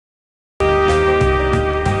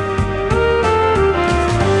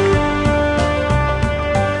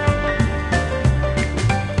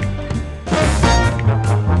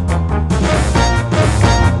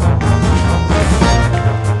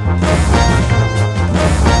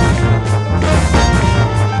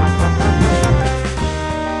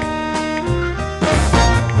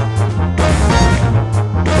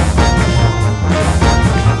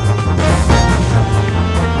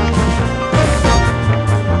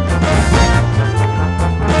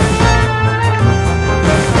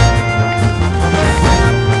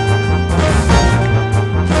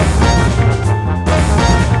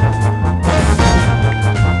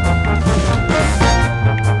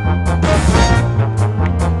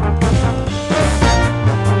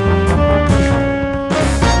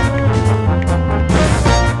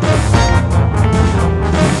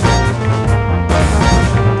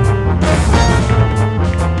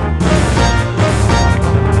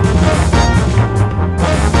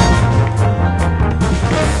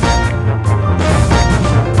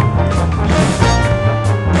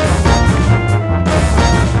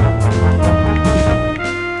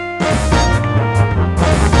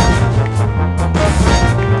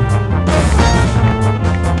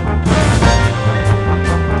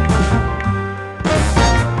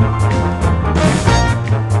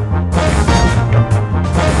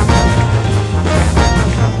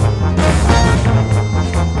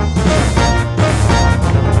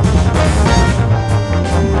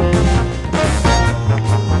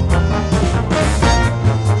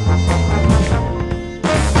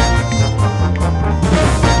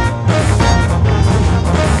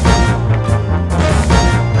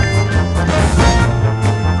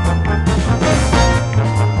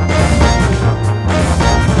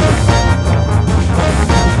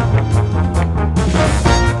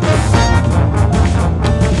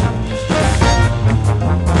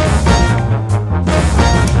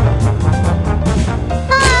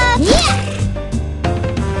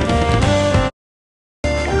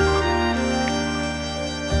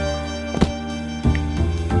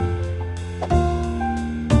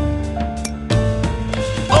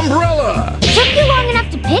Umbrella! Took you long enough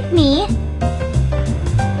to pick me.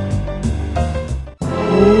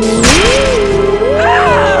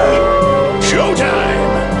 Showtime!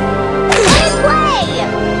 Let it play!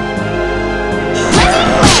 Let it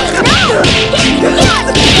play!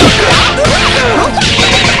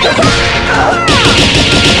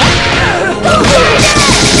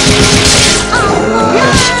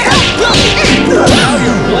 Now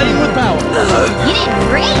you're playing with power. You did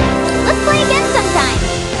great! Let's play again sometime!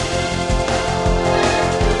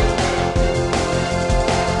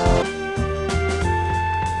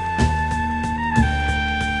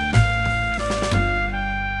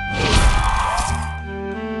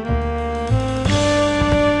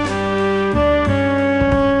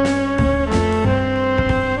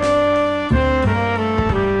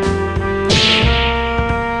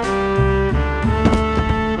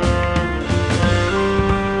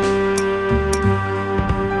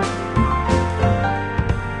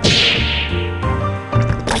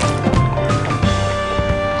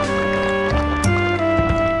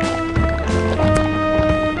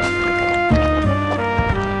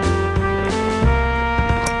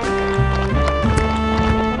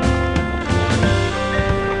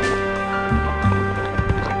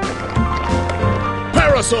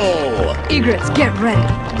 Parasol! Egrets, get ready.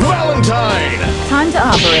 Valentine! Time to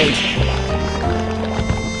operate.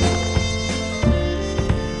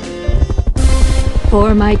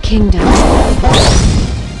 For my kingdom.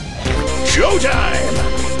 Showtime!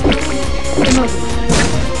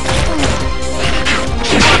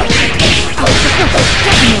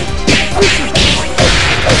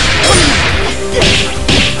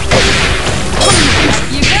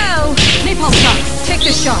 You go! Napalm shot! Take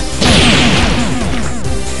the shot!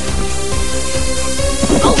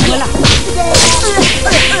 Oh, voila!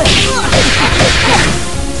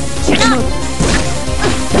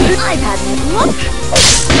 I've had my look!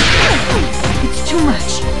 It's too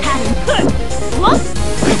much. Whoop!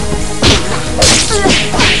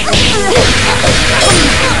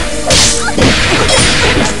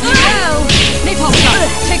 You go! Napalm shot!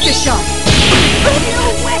 Take the shot!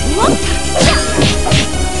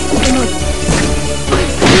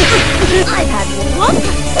 I've had my look!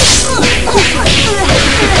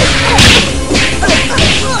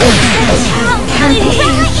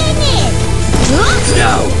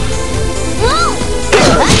 No!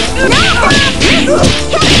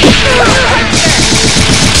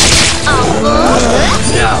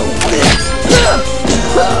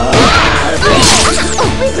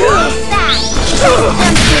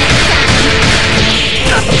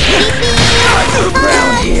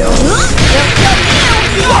 Ground heel!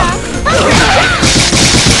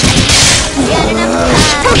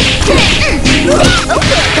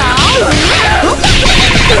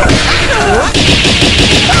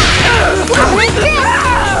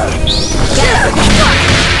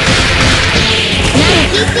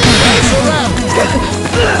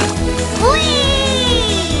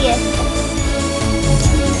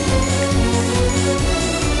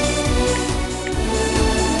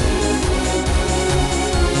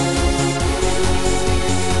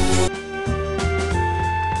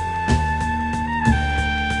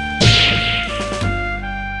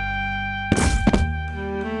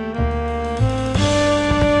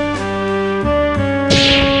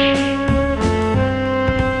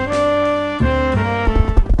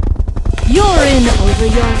 You're in over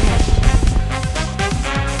your head.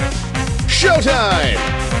 Showtime!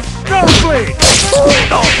 Nosebleed!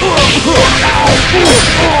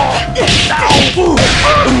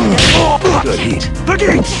 Good heat. The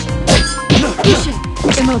gates! Isshin,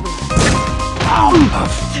 immobile.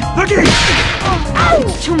 The gates!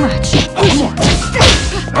 It's too much. Isshin.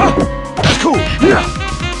 That's cool.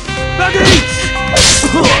 The gates!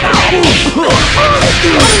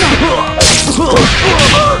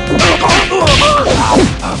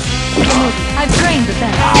 I've trained the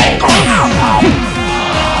best.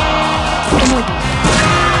 Immobile.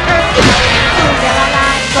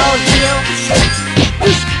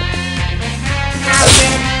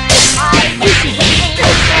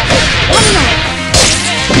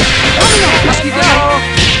 Up you go.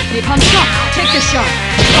 Napalm shot. Take the shot.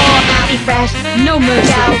 Fresh. No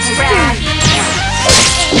mercy.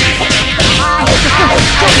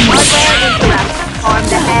 On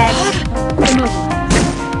the head. Immobile.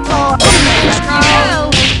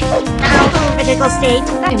 Critical state.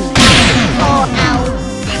 Immobile.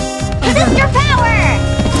 Boost your power!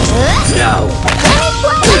 No!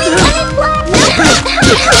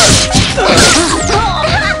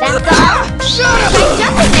 That's all? Shut up! Try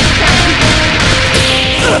jumping next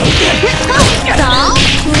time! Stop!